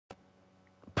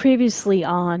Previously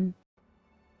on.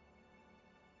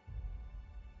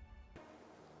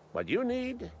 What you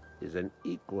need is an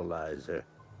equalizer,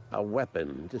 a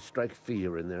weapon to strike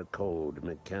fear in their cold,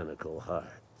 mechanical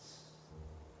hearts.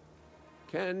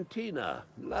 Cantina,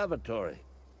 lavatory,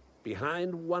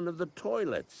 behind one of the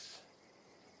toilets.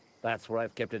 That's where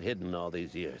I've kept it hidden all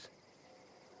these years.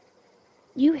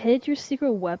 You hid your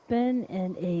secret weapon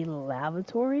in a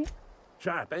lavatory?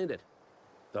 Sharp, ain't it?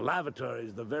 The lavatory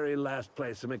is the very last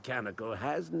place a mechanical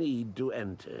has need to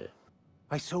enter.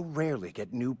 I so rarely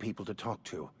get new people to talk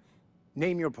to.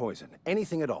 Name your poison,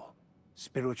 anything at all.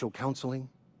 Spiritual counseling,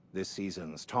 this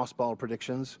season's tossball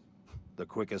predictions, the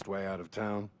quickest way out of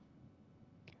town.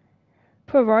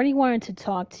 Pavarti wanted to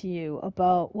talk to you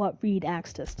about what Reed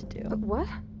asked us to do. What?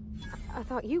 I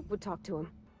thought you would talk to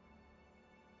him.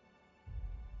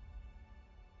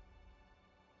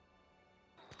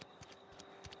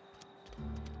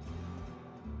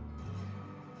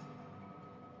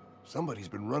 Somebody's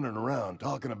been running around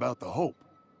talking about the Hope.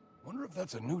 Wonder if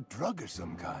that's a new drug of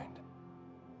some kind.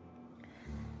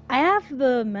 I have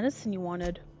the medicine you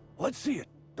wanted. Let's see it.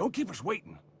 Don't keep us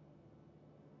waiting.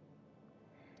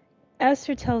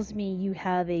 Esther tells me you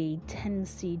have a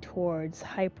tendency towards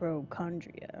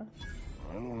hypochondria.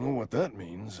 I don't know what that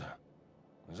means.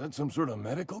 Is that some sort of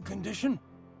medical condition?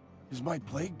 Is my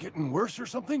plague getting worse or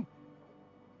something?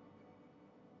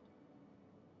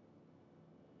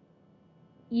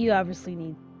 You obviously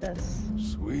need this.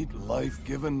 Sweet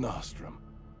life-giving nostrum.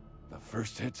 The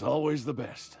first hit's always the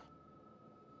best.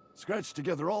 Scratched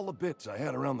together all the bits I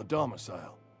had around the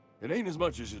domicile. It ain't as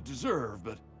much as you deserve,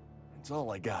 but it's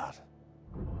all I got.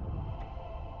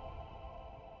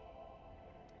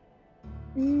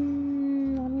 Let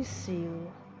me see.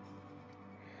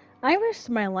 I risked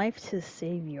my life to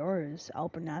save yours,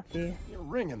 Abernathy. You're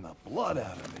wringing the blood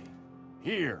out of me.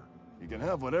 Here, you can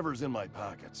have whatever's in my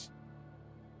pockets.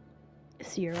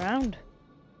 See you around.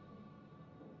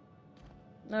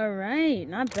 Alright,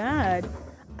 not bad.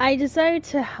 I decided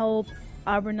to help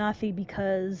Abernathy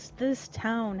because this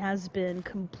town has been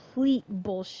complete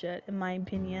bullshit, in my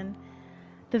opinion.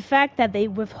 The fact that they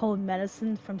withhold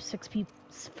medicine from six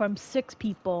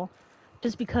people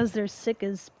just because they're sick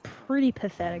is pretty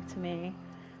pathetic to me.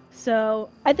 So,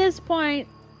 at this point,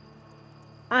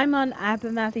 I'm on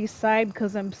Abernathy's side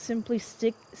because I'm simply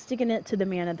sticking it to the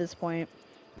man at this point.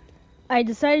 I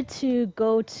decided to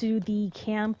go to the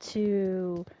camp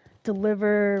to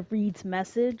deliver Reed's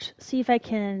message, see if I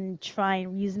can try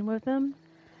and reason with him.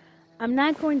 I'm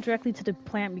not going directly to the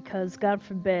plant because, God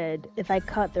forbid, if I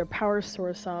cut their power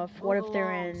source off, what if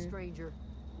they're in stranger.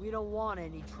 We don't want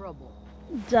any trouble.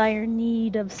 dire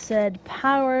need of said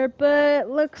power, but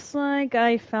looks like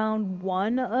I found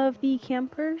one of the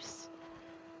campers.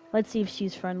 Let's see if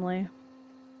she's friendly.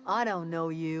 I don't know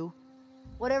you.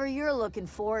 Whatever you're looking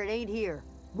for, it ain't here.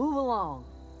 Move along.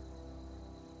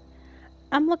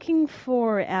 I'm looking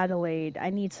for Adelaide. I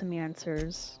need some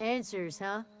answers. Answers,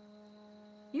 huh?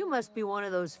 You must be one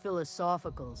of those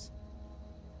philosophicals.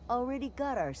 Already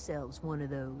got ourselves one of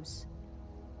those.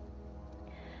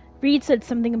 Reed said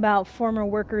something about former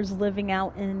workers living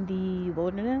out in the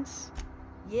wilderness.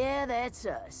 Yeah, that's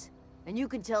us. And you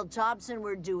can tell Thompson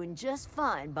we're doing just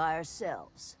fine by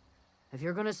ourselves. If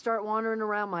you're gonna start wandering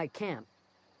around my camp,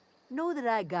 know that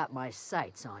I got my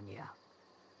sights on you.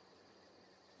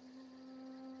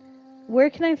 Where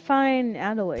can I find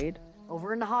Adelaide?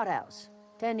 Over in the hothouse,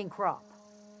 tending crop.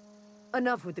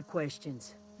 Enough with the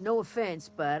questions. No offense,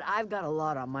 but I've got a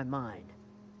lot on my mind.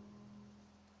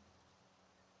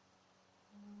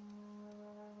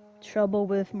 Trouble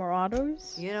with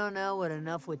marauders? You don't know what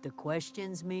enough with the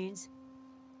questions means?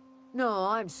 No,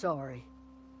 I'm sorry.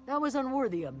 That was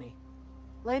unworthy of me.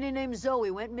 Lady named Zoe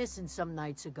went missing some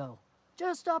nights ago.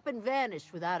 Just up and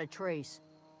vanished without a trace.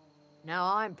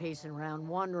 Now I'm pacing around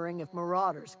wondering if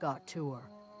marauders got to her.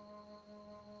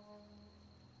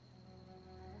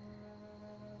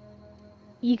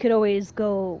 You could always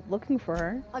go looking for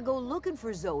her. I go looking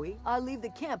for Zoe, I leave the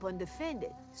camp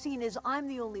undefended, seeing as I'm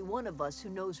the only one of us who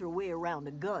knows her way around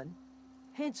a gun.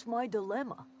 Hence my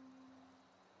dilemma.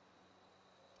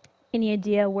 Any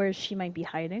idea where she might be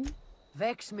hiding?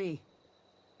 Vex me.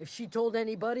 If she told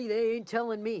anybody, they ain't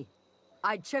telling me.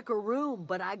 I'd check her room,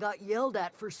 but I got yelled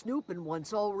at for snooping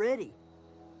once already.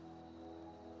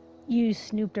 You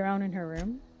snooped around in her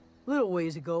room? Little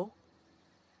ways ago.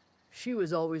 She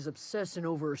was always obsessing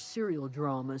over her serial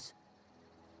dramas.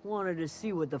 Wanted to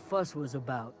see what the fuss was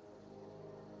about.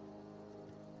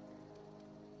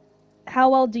 How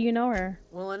well do you know her?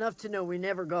 Well, enough to know we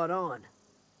never got on.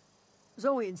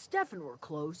 Zoe and Stefan were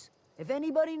close. If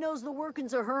anybody knows the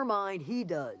workings of her mind, he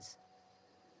does.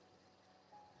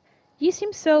 You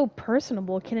seem so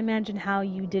personable. Can't imagine how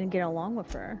you didn't get along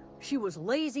with her. She was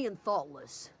lazy and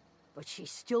thoughtless, but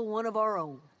she's still one of our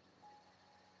own.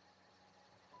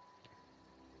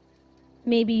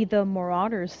 Maybe the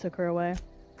Marauders took her away.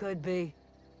 Could be.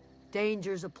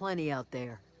 Dangers aplenty out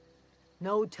there.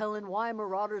 No telling why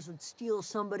Marauders would steal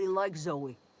somebody like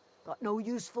Zoe. Got no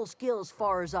useful skills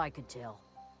far as I could tell.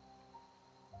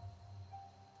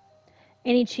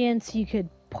 Any chance you could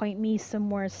point me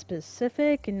somewhere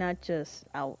specific and not just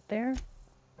out there?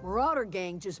 Marauder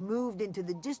gang just moved into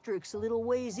the districts a little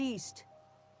ways east.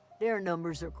 Their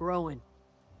numbers are growing.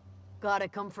 Gotta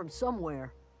come from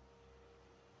somewhere.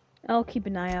 I'll keep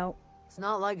an eye out. It's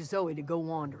not like Zoe to go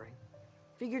wandering.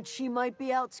 Figured she might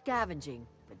be out scavenging,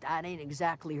 but that ain't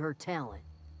exactly her talent.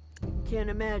 Can't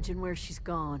imagine where she's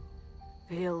gone.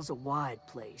 Vale's a wide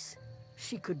place.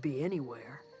 She could be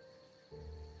anywhere.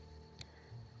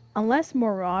 Unless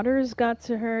Marauders got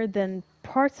to her, then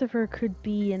parts of her could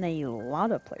be in a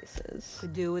lot of places.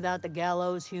 Could do without the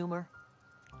gallows humor.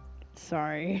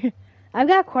 Sorry. I've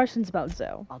got questions about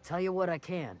Zoe. I'll tell you what I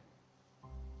can.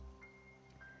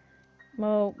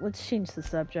 Well, let's change the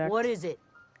subject. What is it?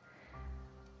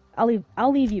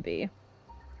 I'll leave you be.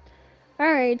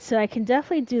 Alright, so I can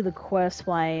definitely do the quest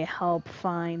while I help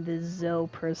find the Zoe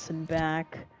person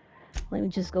back. Let me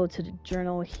just go to the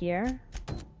journal here.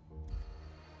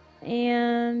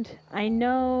 And I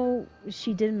know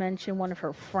she did mention one of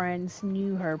her friends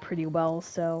knew her pretty well,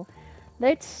 so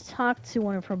let's talk to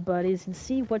one of her buddies and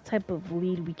see what type of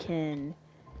lead we can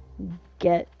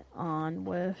get on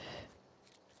with.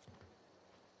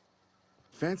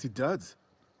 Fancy duds.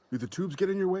 Do the tubes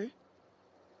get in your way?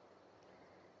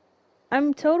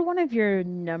 I'm told one of your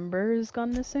numbers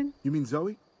gone missing. You mean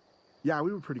Zoe? Yeah,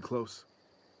 we were pretty close.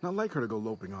 Not like her to go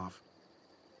loping off.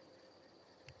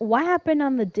 What happened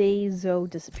on the day Zoe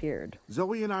disappeared?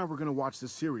 Zoe and I were gonna watch the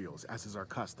serials, as is our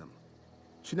custom.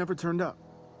 She never turned up.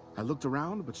 I looked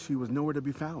around, but she was nowhere to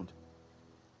be found.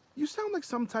 You sound like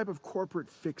some type of corporate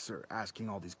fixer asking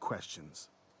all these questions.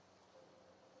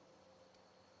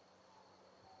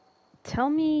 Tell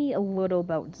me a little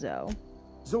about Zoe.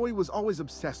 Zoe was always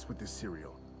obsessed with this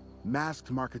serial.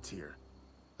 Masked Marketeer.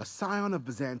 A scion of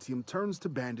Byzantium turns to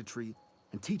banditry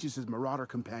and teaches his marauder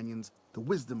companions the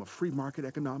wisdom of free market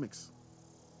economics.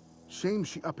 Shame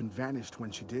she up and vanished when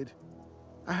she did.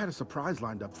 I had a surprise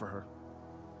lined up for her.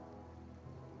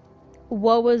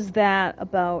 What was that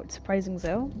about surprising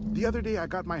Zoe? The other day I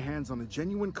got my hands on a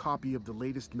genuine copy of the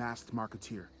latest Masked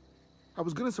Marketeer. I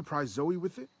was gonna surprise Zoe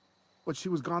with it, but she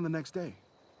was gone the next day.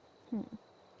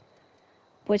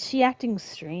 Was she acting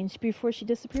strange before she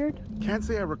disappeared? Can't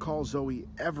say I recall Zoe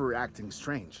ever acting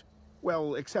strange.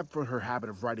 Well, except for her habit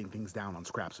of writing things down on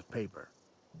scraps of paper.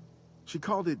 She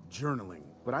called it journaling,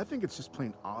 but I think it's just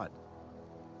plain odd.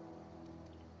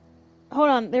 Hold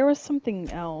on, there was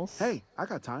something else. Hey, I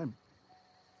got time.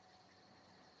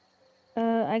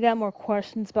 I got more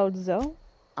questions about Zoe.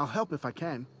 I'll help if I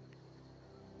can.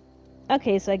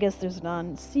 Okay, so I guess there's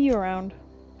none. See you around.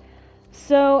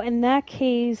 So, in that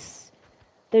case,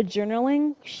 the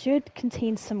journaling should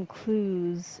contain some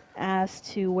clues as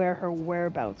to where her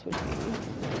whereabouts would be.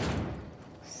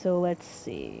 So, let's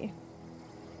see.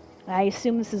 I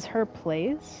assume this is her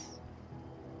place.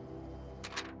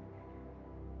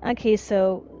 Okay,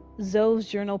 so Zoe's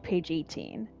journal, page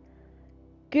 18.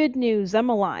 Good news, I'm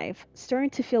alive. Starting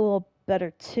to feel a little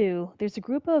better too. There's a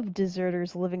group of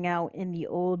deserters living out in the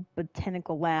old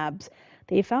botanical labs.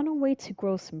 They found a way to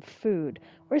grow some food,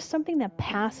 or something that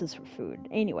passes for food.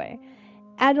 Anyway,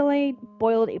 Adelaide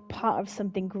boiled a pot of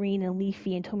something green and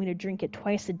leafy and told me to drink it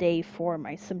twice a day for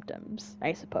my symptoms,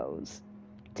 I suppose.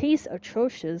 Tastes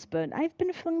atrocious, but I've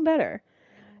been feeling better.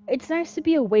 It's nice to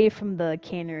be away from the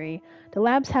cannery. The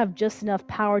labs have just enough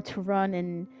power to run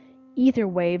in ether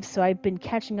waves, so I've been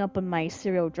catching up on my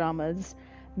serial dramas.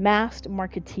 Masked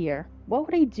Marketeer. What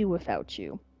would I do without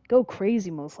you? Go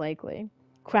crazy, most likely.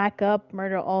 Crack up,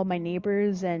 murder all my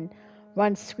neighbors, and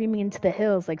run screaming into the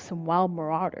hills like some wild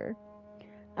marauder.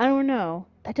 I don't know.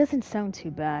 That doesn't sound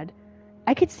too bad.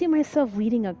 I could see myself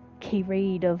leading a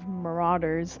raid of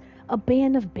marauders, a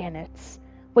band of bandits.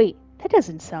 Wait, that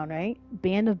doesn't sound right.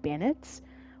 Band of bandits?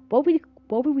 What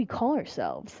would we call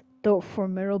ourselves? The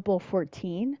Formidable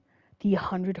 14? The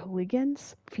 100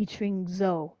 Hooligans? Featuring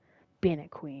Zoe, Bandit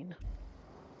Queen.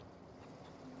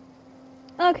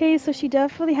 Okay, so she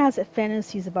definitely has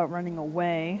fantasies about running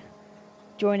away,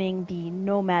 joining the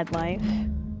nomad life.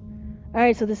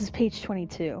 Alright, so this is page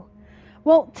 22.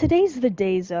 Well, today's the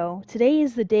day, Zoe. Today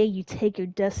is the day you take your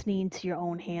destiny into your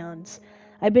own hands.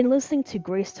 I've been listening to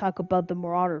Grace talk about the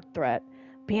Marauder threat.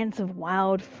 bands of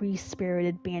wild,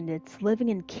 free-spirited bandits living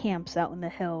in camps out in the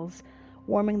hills,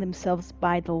 warming themselves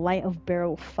by the light of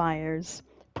barrel fires,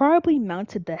 probably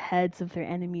mounted the heads of their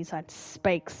enemies on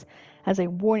spikes as a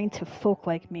warning to folk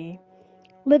like me.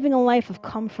 Living a life of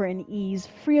comfort and ease,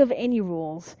 free of any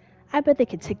rules. I bet they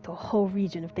could take the whole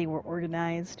region if they were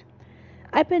organized.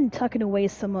 I've been tucking away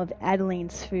some of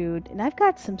Adeline's food, and I've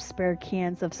got some spare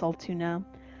cans of salt tuna.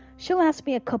 She'll last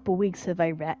me a couple weeks if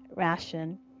I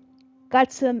ration.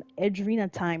 Got some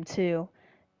Adrena time, too.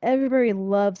 Everybody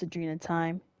loves Adrena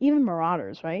time. Even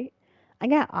Marauders, right? I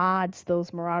got odds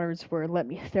those Marauders were let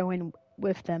me throw in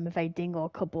with them if I dangle a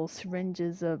couple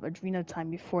syringes of Adrena time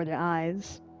before their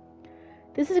eyes.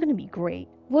 This is gonna be great.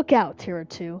 Look out, Terra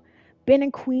 2. Ben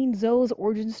and Queen Zoe's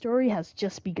origin story has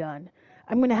just begun.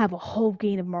 I'm gonna have a whole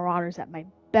gang of Marauders at my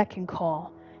beck and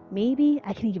call. Maybe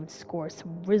I can even score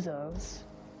some Rizzos.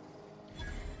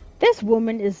 This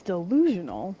woman is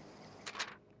delusional.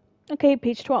 Okay,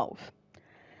 page 12.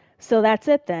 So that's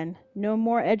it then. No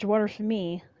more Edgewater for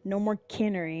me. No more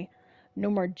cannery. No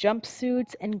more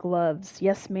jumpsuits and gloves.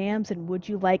 Yes, ma'ams, and would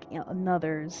you like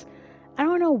another's? I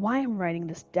don't know why I'm writing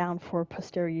this down for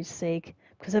posterity's sake,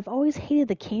 because I've always hated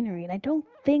the cannery, and I don't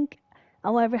think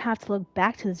I'll ever have to look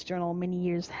back to this journal many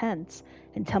years hence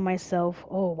and tell myself,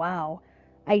 oh wow,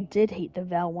 I did hate the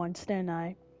Val once, didn't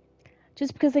I?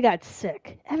 Just because I got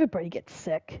sick. Everybody gets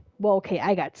sick. Well, okay,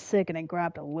 I got sick and I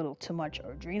grabbed a little too much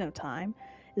Adreno time.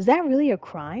 Is that really a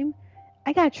crime?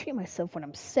 I gotta treat myself when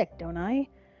I'm sick, don't I?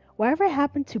 Whatever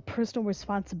happened to personal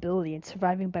responsibility and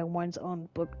surviving by one's own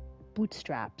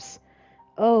bootstraps?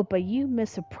 Oh, but you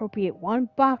misappropriate one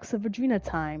box of Adrena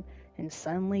time, and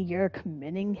suddenly you're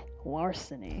committing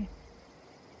larceny.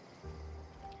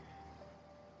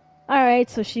 Alright,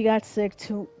 so she got sick,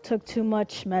 took too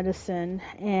much medicine,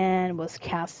 and was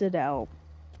casted out.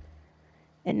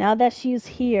 And now that she's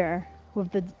here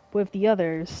with the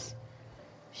others,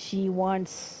 she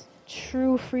wants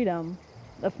true freedom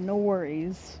of no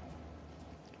worries.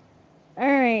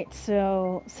 Alright,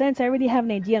 so since I already have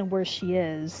an idea on where she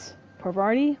is,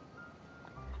 Parvati,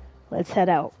 let's head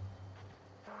out.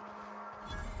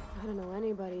 I don't know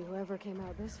anybody who ever came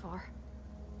out this far.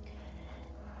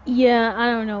 Yeah, I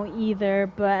don't know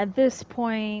either, but at this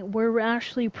point, we're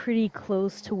actually pretty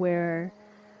close to where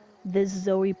this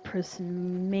Zoe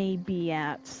person may be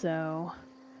at, so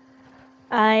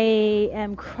I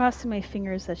am crossing my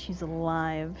fingers that she's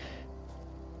alive.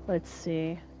 Let's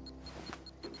see.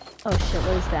 Oh shit,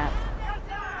 what is that?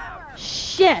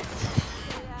 Shit!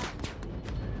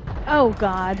 Oh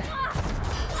god.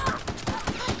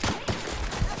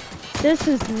 This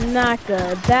is not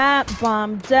good. That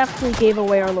bomb definitely gave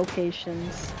away our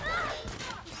locations.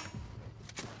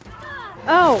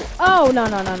 Oh! Oh, no,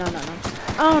 no, no, no, no, no.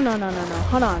 Oh, no, no, no, no.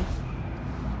 Hold on.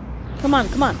 Come on,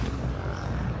 come on.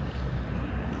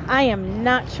 I am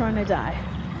not trying to die.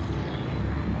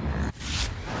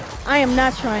 I am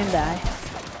not trying to die.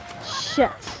 Shit.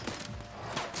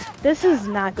 This is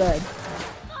not good.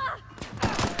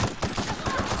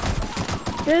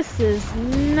 This is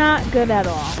not good at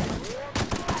all.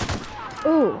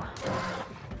 Ooh.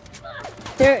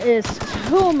 There is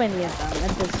too many of them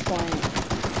at this point.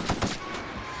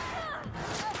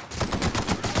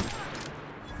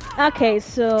 Okay,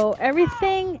 so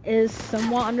everything is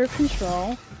somewhat under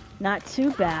control. Not too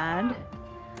bad.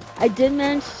 I did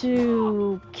manage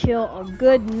to kill a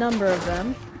good number of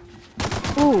them.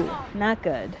 Ooh, not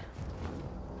good.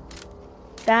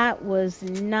 That was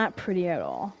not pretty at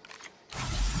all.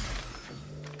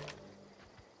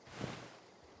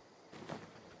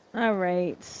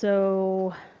 Alright,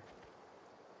 so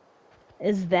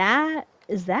is that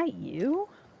you?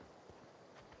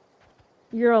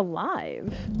 You're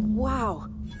alive. Wow,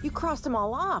 you crossed them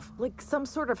all off, like some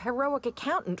sort of heroic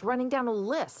accountant running down a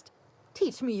list.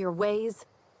 Teach me your ways.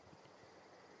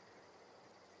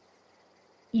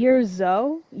 You're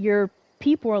Zoe? Your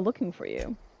people are looking for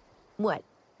you. What,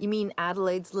 you mean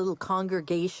Adelaide's little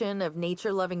congregation of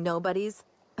nature-loving nobodies?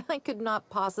 I could not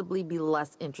possibly be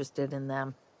less interested in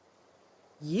them.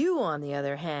 You, on the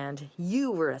other hand,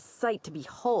 you were a sight to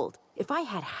behold. If I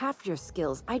had half your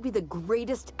skills, I'd be the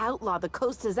greatest outlaw the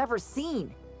coast has ever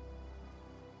seen.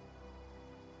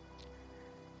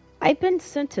 I've been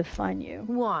sent to find you.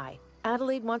 Why?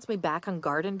 Adelaide wants me back on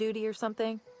garden duty or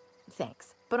something?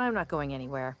 Thanks, but I'm not going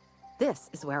anywhere. This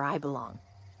is where I belong.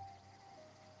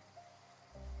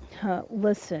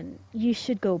 Listen, you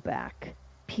should go back.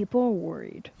 People are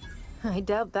worried. I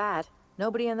doubt that.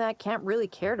 Nobody in that camp really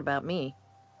cared about me.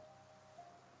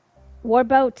 What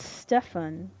about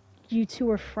Stefan? You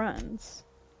two are friends.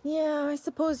 Yeah, I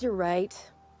suppose you're right.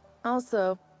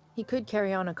 Also, he could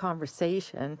carry on a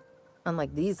conversation.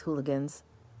 unlike these hooligans.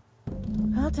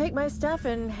 I'll take my stuff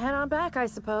and head on back, I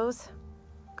suppose.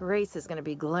 Grace is gonna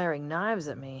be glaring knives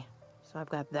at me, so I've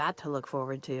got that to look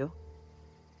forward to.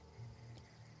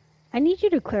 I need you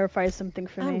to clarify something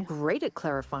for I'm me. great at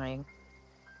clarifying.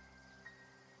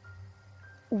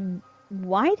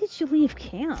 Why did you leave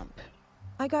camp?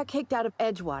 I got kicked out of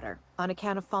Edgewater on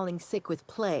account of falling sick with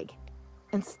plague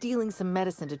and stealing some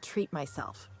medicine to treat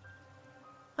myself.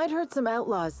 I'd heard some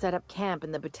outlaws set up camp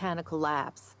in the botanical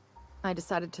labs. I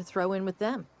decided to throw in with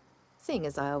them, seeing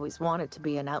as I always wanted to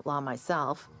be an outlaw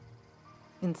myself.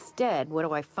 Instead, what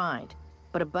do I find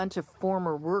but a bunch of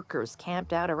former workers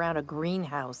camped out around a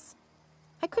greenhouse?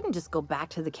 I couldn't just go back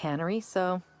to the cannery,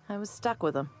 so I was stuck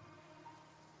with them.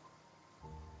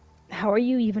 How are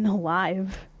you even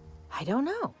alive? I don't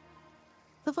know.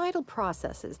 The vital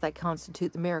processes that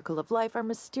constitute the miracle of life are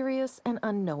mysterious and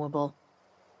unknowable.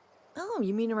 Oh,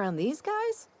 you mean around these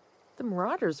guys? The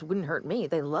Marauders wouldn't hurt me.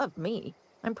 They love me.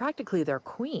 I'm practically their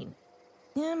queen.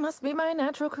 Yeah, must be my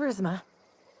natural charisma.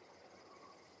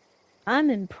 I'm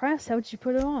impressed. How'd you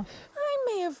put it off? I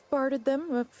may have bartered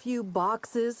them a few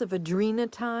boxes of Adrena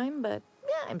time, but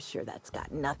yeah, I'm sure that's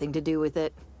got nothing to do with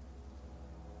it.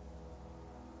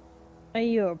 Are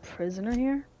you a prisoner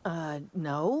here?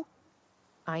 No.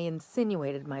 I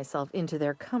insinuated myself into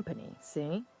their company,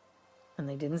 see? And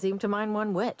they didn't seem to mind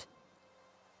one whit.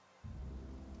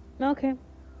 Okay.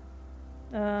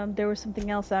 There was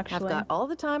something else, actually. I've got all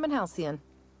the time in Halcyon.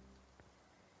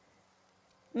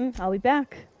 I'll be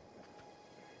back.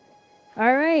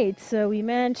 Alright, so we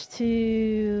managed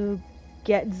to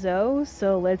get Zoe,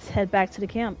 so let's head back to the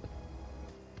camp.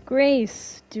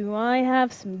 Grace, do I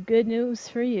have some good news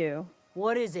for you?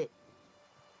 What is it?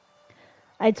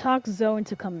 I talked Zoe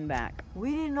into coming back.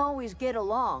 We didn't always get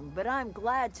along, but I'm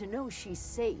glad to know she's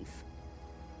safe.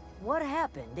 What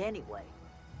happened, anyway?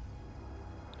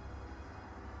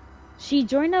 She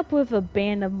joined up with a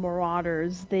band of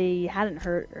marauders. They hadn't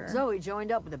hurt her. Zoe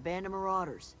joined up with a band of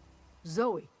marauders.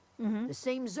 Zoe. The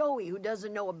same Zoe who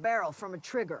doesn't know a barrel from a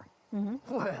trigger.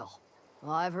 Well,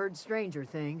 I've heard stranger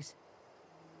things.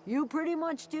 You pretty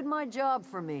much did my job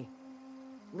for me.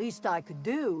 Least I could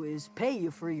do is pay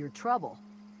you for your trouble.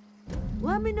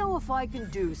 Let me know if I can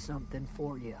do something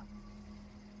for you.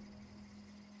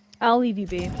 I'll leave you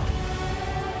be.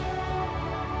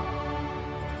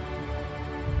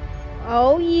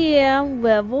 Oh yeah,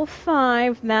 level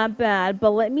 5, not bad.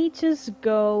 But let me just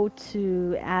go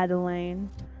to Adeline.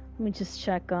 Let me just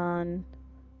check on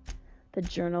the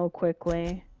journal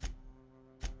quickly.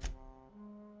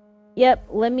 Yep,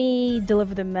 let me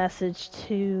deliver the message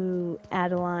to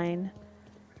Adeline.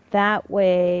 That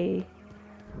way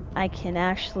I can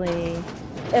actually,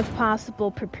 if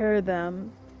possible, prepare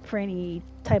them for any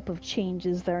type of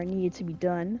changes that are needed to be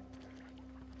done.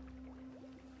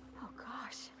 Oh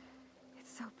gosh,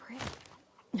 it's so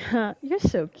pretty. You're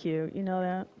so cute, you know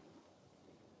that?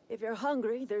 If you're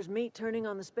hungry, there's meat turning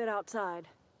on the spit outside.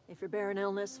 If you're bearing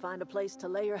illness, find a place to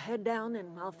lay your head down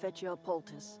and I'll fetch you a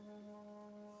poultice.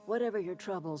 Whatever your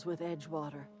troubles with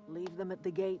Edgewater, leave them at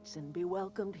the gates and be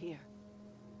welcomed here.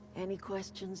 Any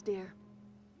questions, dear?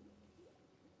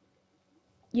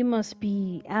 You must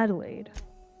be Adelaide.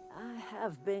 I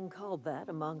have been called that,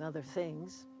 among other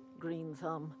things. Green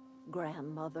Thumb,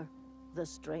 grandmother, the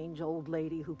strange old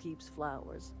lady who keeps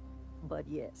flowers. But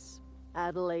yes,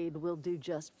 Adelaide will do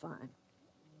just fine.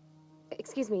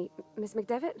 Excuse me, Miss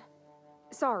McDevitt?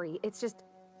 Sorry, it's just...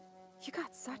 You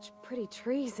got such pretty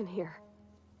trees in here.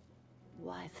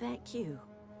 Why, thank you.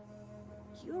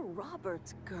 You're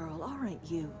Robert's girl, aren't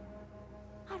you?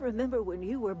 I remember when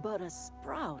you were but a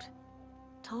sprout.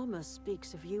 Thomas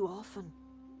speaks of you often.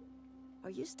 Are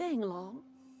you staying long?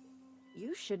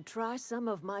 You should try some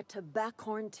of my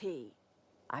tobaccorn tea.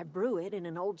 I brew it in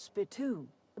an old spittoon,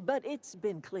 but it's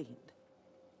been cleaned.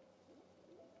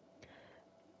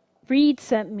 Reed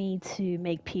sent me to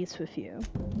make peace with you.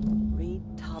 Reed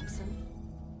Thompson?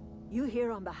 You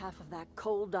here on behalf of that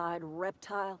cold-eyed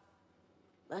reptile?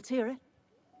 Let's hear it.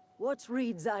 What's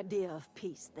Reed's idea of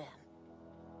peace, then?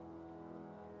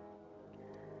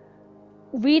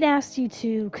 Reed asked you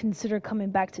to consider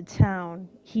coming back to town.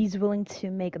 He's willing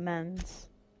to make amends.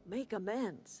 Make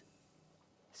amends?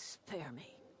 Spare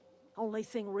me. Only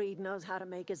thing Reed knows how to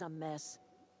make is a mess.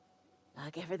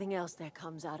 Like everything else that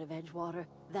comes out of Edgewater,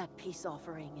 that peace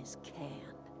offering is canned.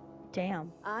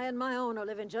 Damn. I and my own are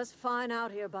living just fine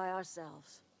out here by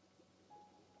ourselves.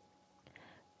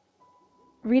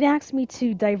 Reed asked me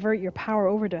to divert your power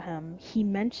over to him. He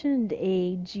mentioned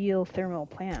a geothermal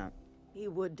plant. He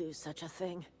would do such a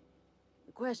thing.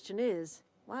 The question is,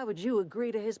 why would you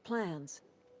agree to his plans?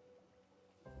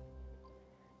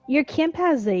 Your camp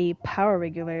has a power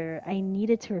regulator. I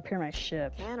needed to repair my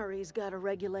ship. Cannery's got a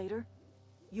regulator.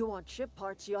 You want ship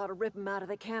parts, you ought to rip them out of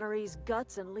the cannery's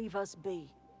guts and leave us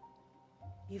be.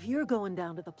 If you're going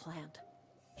down to the plant,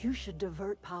 you should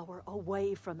divert power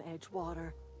away from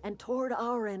Edgewater and toward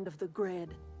our end of the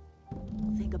grid.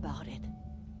 Think about it.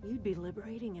 You'd be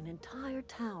liberating an entire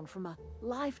town from a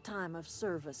lifetime of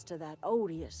service to that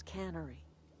odious cannery.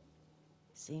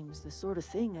 Seems the sort of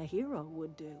thing a hero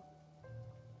would do.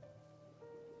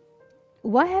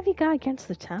 What have you got against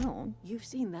the town? You've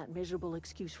seen that miserable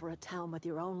excuse for a town with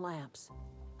your own lamps.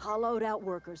 Hollowed out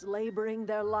workers laboring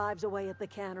their lives away at the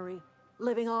cannery,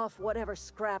 living off whatever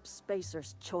scraps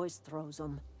Spacer's Choice throws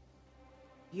them.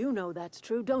 You know that's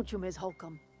true, don't you, Ms.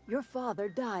 Holcomb? Your father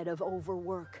died of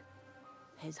overwork.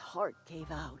 His heart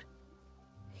gave out.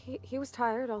 He was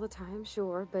tired all the time,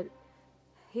 sure, but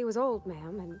he was old,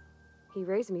 ma'am, and he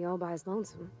raised me all by his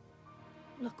lonesome.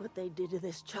 Look what they did to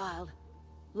this child.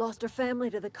 Lost her family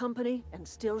to the company, and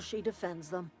still she defends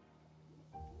them.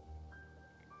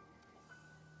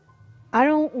 I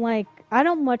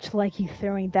don't much like you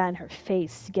throwing that in her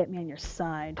face to get me on your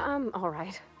side. I'm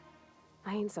alright.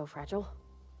 I ain't so fragile.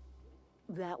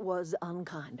 That was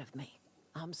unkind of me.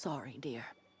 I'm sorry, dear.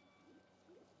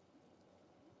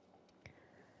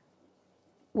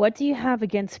 What do you have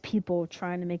against people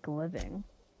trying to make a living?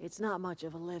 It's not much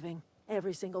of a living.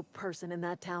 Every single person in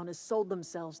that town has sold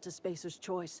themselves to Spacer's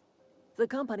Choice. The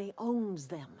company owns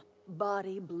them.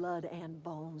 Body, blood, and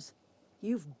bones.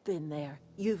 You've been there.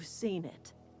 You've seen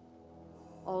it.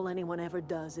 All anyone ever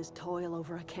does is toil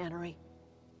over a cannery.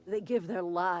 They give their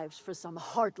lives for some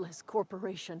heartless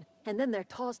corporation, and then they're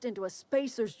tossed into a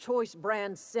Spacer's Choice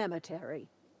brand cemetery.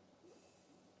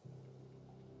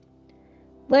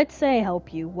 Let's say I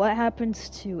help you. What happens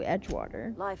to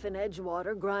Edgewater? Life in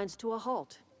Edgewater grinds to a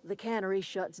halt. The cannery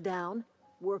shuts down,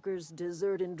 workers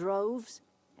desert in droves,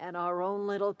 and our own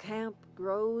little camp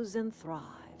grows and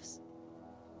thrives.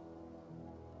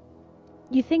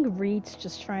 You think Reed's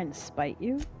just trying to spite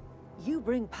you? You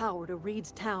bring power to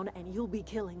Reed's town and you'll be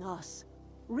killing us.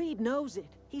 Reed knows it.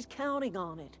 He's counting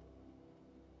on it.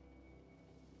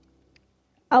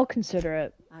 I'll consider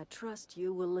it. I trust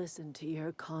you will listen to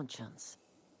your conscience.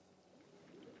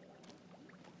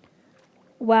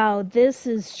 Wow, this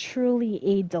is truly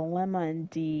a dilemma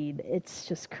indeed. It's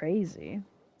just crazy.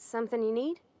 Something you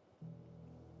need?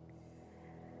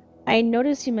 I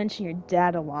noticed you mention your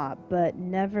dad a lot, but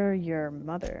never your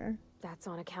mother. That's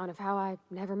on account of how I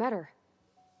never met her.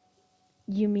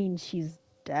 You mean she's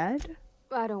dead?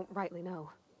 I don't rightly know.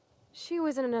 She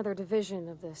was in another division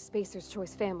of the Spacer's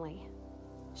Choice family.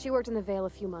 She worked in the Vale a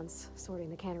few months, sorting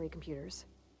the cannery computers.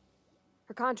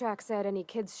 Her contract said any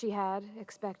kids she had,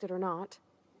 expected or not,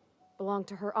 belonged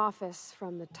to her office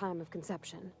from the time of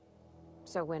conception.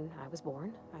 So when I was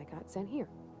born, I got sent here.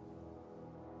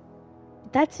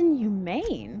 That's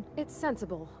inhumane. It's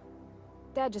sensible.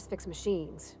 Dad just fixed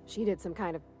machines. She did some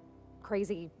kind of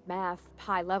crazy math,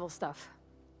 high-level stuff.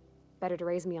 Better to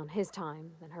raise me on his time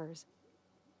than hers.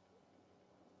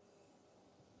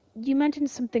 You mentioned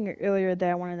something earlier that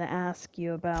I wanted to ask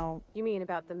you about. You mean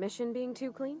about the mission being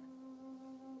too clean?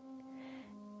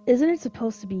 Isn't it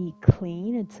supposed to be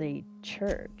clean? It's a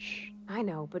church. I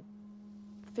know, but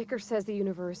Vicker says the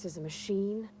universe is a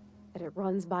machine, that it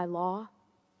runs by law.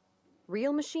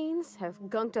 Real machines have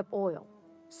gunked up oil,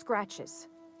 scratches,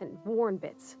 and worn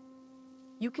bits.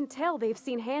 You can tell they've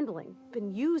seen handling,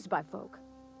 been used by folk.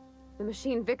 The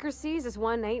machine Vicker sees is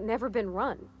one ain't never been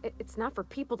run. It's not for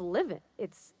people to live in.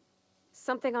 It's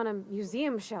something on a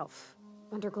museum shelf,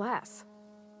 under glass.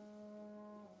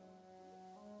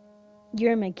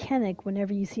 You're a mechanic.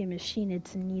 Whenever you see a machine,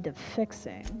 it's in need of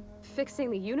fixing. Fixing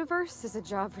the universe is a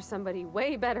job for somebody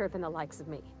way better than the likes of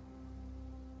me.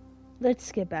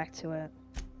 Let's get back to it.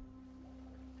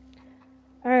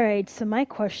 Alright, so my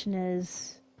question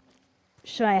is,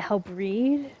 should I help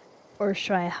Reed, or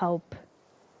should I help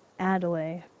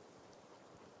Adelaide?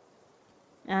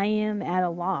 I am at a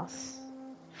loss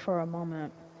for a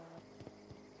moment.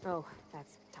 Oh,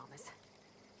 that's Thomas.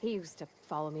 He used to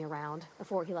follow me around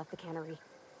before he left the cannery.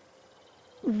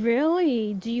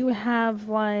 Really? Do you have,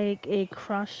 like, a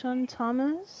crush on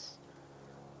Thomas?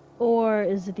 Or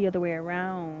is it the other way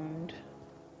around?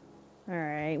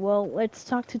 Alright, well, let's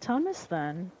talk to Thomas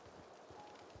then.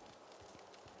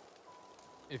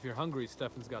 If you're hungry,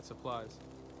 Stefan's got supplies.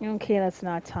 Okay, that's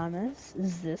not Thomas.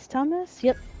 Is this Thomas?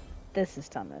 Yep, this is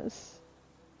Thomas.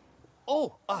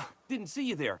 Oh, didn't see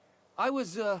you there. I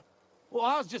was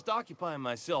just occupying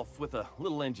myself with a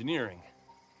little engineering.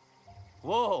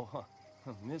 Whoa,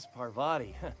 Miss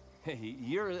Parvati. Hey,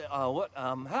 you're, how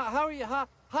are you?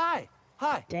 Hi,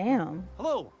 Hi. Damn.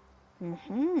 Hello.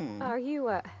 Mm-hmm. Are you,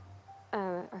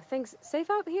 are things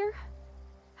safe out here?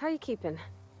 How are you keeping?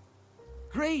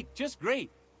 Great, just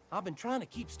great. I've been trying to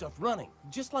keep stuff running,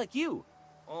 just like you.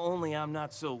 Only I'm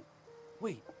not so...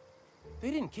 Wait,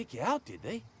 they didn't kick you out, did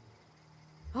they?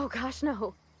 Oh gosh,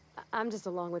 no. I'm just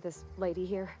along with this lady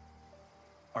here.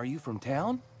 Are you from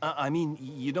town? I mean,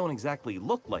 you don't exactly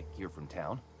look like you're from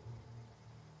town.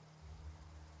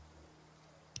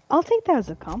 I'll take that as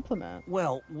a compliment.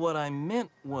 Well, what I meant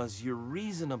was you're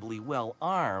reasonably well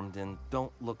armed and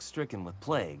don't look stricken with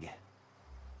plague.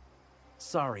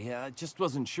 Sorry, I just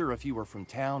wasn't sure if you were from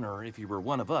town or if you were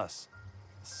one of us.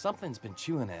 Something's been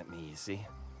chewing at me, you see.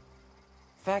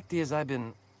 Fact is, I've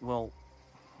been, well,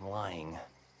 lying.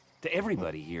 To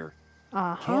everybody here.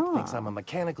 Camp thinks I'm a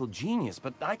mechanical genius,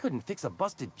 but I couldn't fix a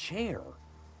busted chair.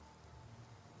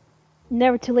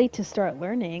 Never too late to start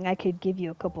learning. I could give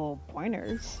you a couple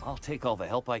pointers. I'll take all the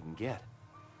help I can get.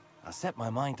 I set my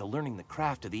mind to learning the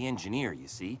craft of the engineer, you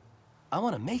see. I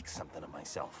want to make something of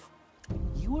myself.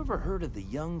 You ever heard of the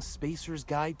Young Spacer's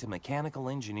Guide to Mechanical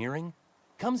Engineering?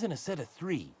 Comes in a set of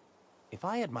 3. If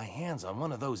I had my hands on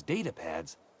one of those data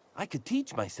pads, I could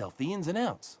teach myself the ins and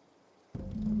outs.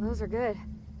 Those are good.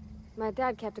 My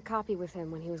dad kept a copy with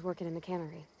him when he was working in the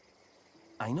cannery.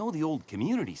 I know the old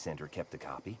community center kept a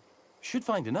copy. Should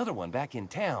find another one back in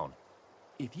town.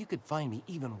 If you could find me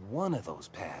even one of those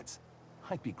pads,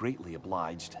 I'd be greatly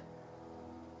obliged.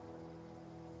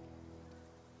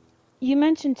 You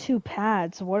mentioned 2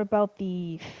 pads. What about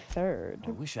the 3rd?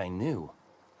 I wish I knew.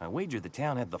 I wager the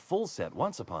town had the full set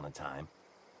once upon a time.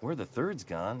 Where the 3rd's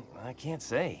gone, I can't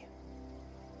say.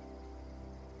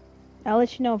 I'll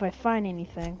let you know if I find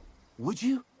anything. Would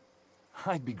you?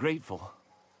 I'd be grateful.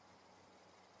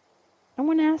 I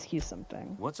want to ask you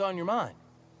something. What's on your mind?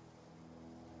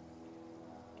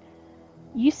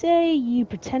 You say you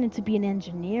pretended to be an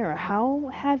engineer. How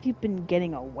have you been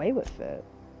getting away with it?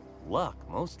 Luck,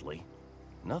 mostly.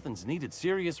 Nothing's needed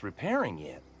serious repairing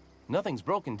yet. Nothing's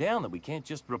broken down that we can't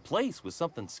just replace with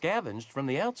something scavenged from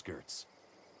the outskirts.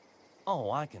 Oh,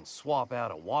 I can swap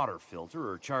out a water filter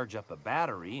or charge up a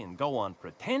battery and go on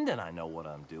pretending I know what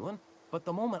I'm doing, but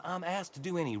the moment I'm asked to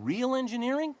do any real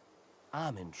engineering,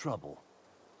 I'm in trouble.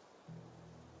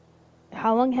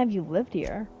 How long have you lived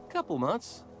here? Couple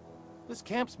months. This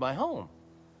camp's my home.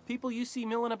 People you see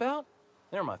milling about,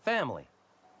 they're my family.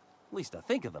 At least I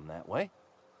think of them that way.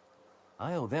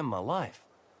 I owe them my life.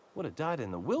 Would have died in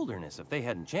the wilderness if they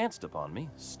hadn't chanced upon me,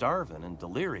 starving and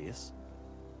delirious.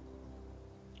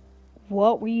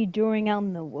 What were you doing out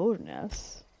in the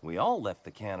wilderness? We all left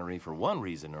the cannery for one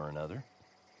reason or another.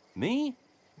 Me?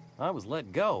 I was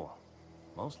let go,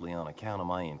 mostly on account of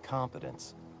my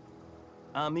incompetence.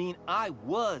 I mean, I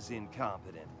was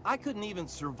incompetent. I couldn't even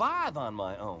survive on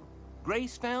my own.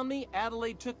 Grace found me,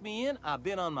 Adelaide took me in, I've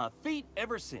been on my feet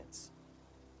ever since.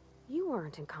 You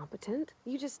weren't incompetent.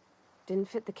 You just didn't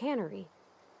fit the cannery.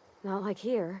 Not like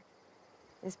here.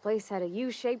 This place had a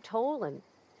U-shaped hole, and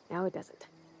now it doesn't.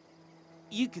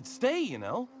 You could stay, you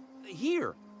know.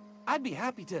 Here. I'd be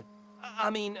happy to...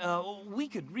 I mean, we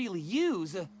could really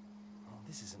use... Oh,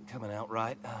 this isn't coming out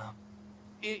right.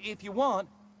 If you want,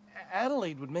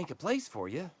 Adelaide would make a place for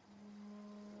you.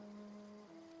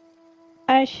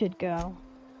 I should go.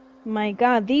 My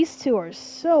god, these 2 are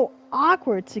so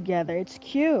awkward together. It's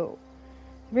cute.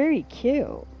 Very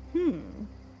cute.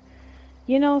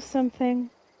 You know something?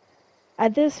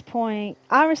 At this point,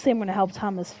 obviously I'm going to help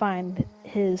Thomas find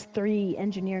his 3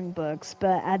 engineering books,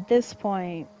 but at this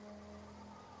point,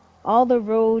 all the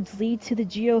roads lead to the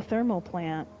geothermal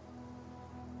plant.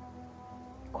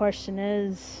 Question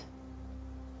is,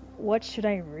 what should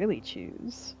I really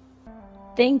choose?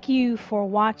 Thank you for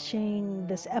watching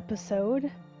this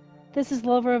episode. This is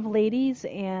Lover of Ladies,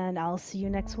 and I'll see you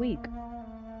next week.